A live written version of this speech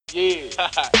Yeah.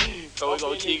 So we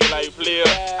gon' kick it like player.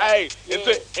 Hey,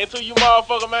 until you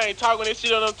motherfucker, man, talking this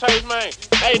shit on them tapes, man.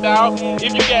 Hey, dawg,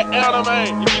 if you got Anna,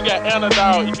 man, if you got Anna,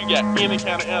 dawg, if you got any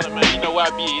kind of Anna, man, you know I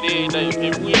be it every day.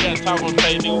 If we ain't gotta talk on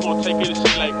tape, nigga, we gon' take care of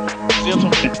shit like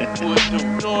gentlemen would do.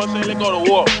 You know what I'm saying? Let's go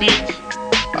to war, bitch.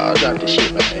 I'll drop this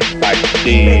shit, man. Like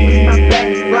With my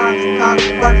black block, cock,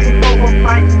 watching over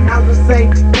fight. I would say,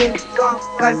 get drunk,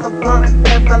 slice a blunt,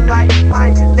 pass a light,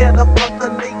 fight. Let a bust a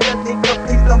nigga,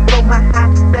 please don't blow my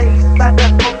hot stage. By the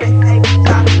open, ain't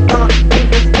shot,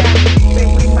 in the sky.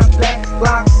 With my black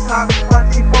block, cock,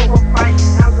 watching over fight.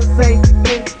 I would say,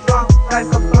 get drunk,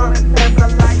 slice a blunt, pass a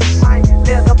light, fight.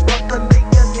 Let a bust a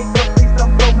nigga, please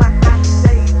don't blow my hot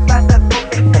stage. By the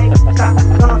open, ain't shot,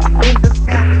 in the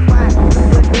sky.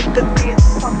 With the beat,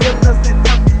 I'm innocent,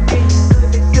 I'm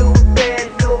good as you, bad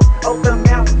news, open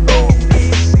mouth, boom,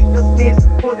 bitch, see the snitch,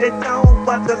 put it on,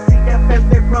 watch the CFS,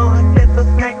 they run, get the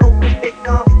smack over, they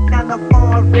come, kind of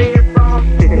fun, red rum,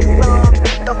 it's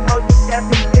the more you got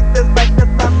me, it's like the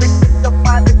topic, it's the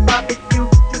body, barbecue,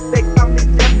 you say, come and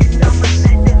jump me, number,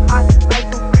 and it hot, like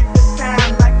the freezing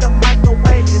time, like the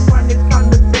microwave, when it's time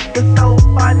to take the soul,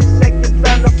 body shaking,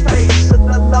 trying to play, to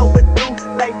the low and through,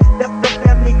 like, left the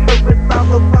family, purpose, I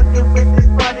was fucking with this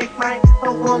body, man, so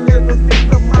I'm living, see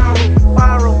tomorrow,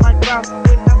 borrow my ground,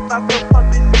 when I stop the fuck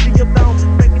this shit, you don't,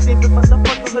 break it in, but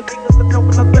motherfuckers, the niggas, I know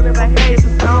when I'm feeling like, hey, it's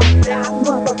on, yeah,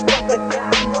 motherfucker,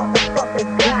 yeah, motherfucker,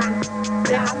 yeah,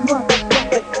 yeah,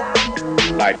 motherfucker,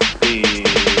 yeah.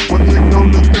 this. What you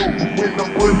gonna do when the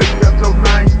bullet got your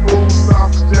name full?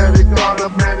 Stop static,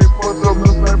 automatic, put some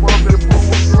the same up and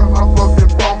fool. Turn my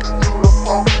fucking phone to the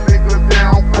phone, nigga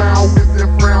down pound with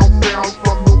that brown sounds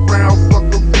from the round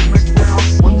suckers in the ground.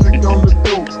 What you gonna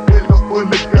do when the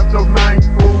bullet got your name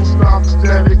full? Stop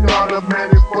static,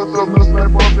 automatic, put some the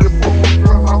same up and fool.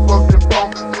 Turn my fucking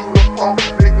phone to the phone,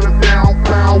 nigga down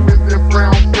pound with that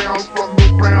brown sounds from the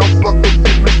round suckers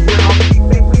in the ground.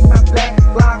 With my black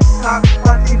block, cock,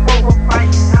 watching over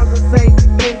fight. I would say,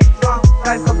 get drunk,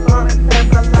 like a blunt,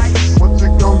 pass a light. What you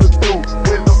gonna do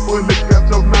when the bullet got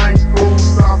your name full?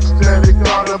 Stop static,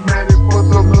 automatic, put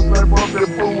some the same up and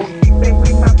fool.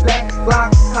 With my black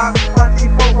block, cock,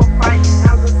 watching over fight.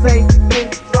 I would say, get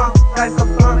drunk, like a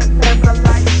blunt, pass a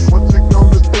light. What you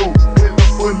gonna do when the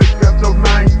bullet got your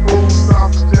name full?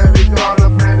 Stop static,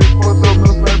 automatic, put some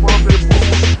the same up and fool.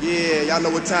 Yeah, y'all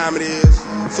know what time it is.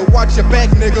 So watch your back,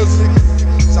 niggas.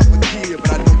 Stop with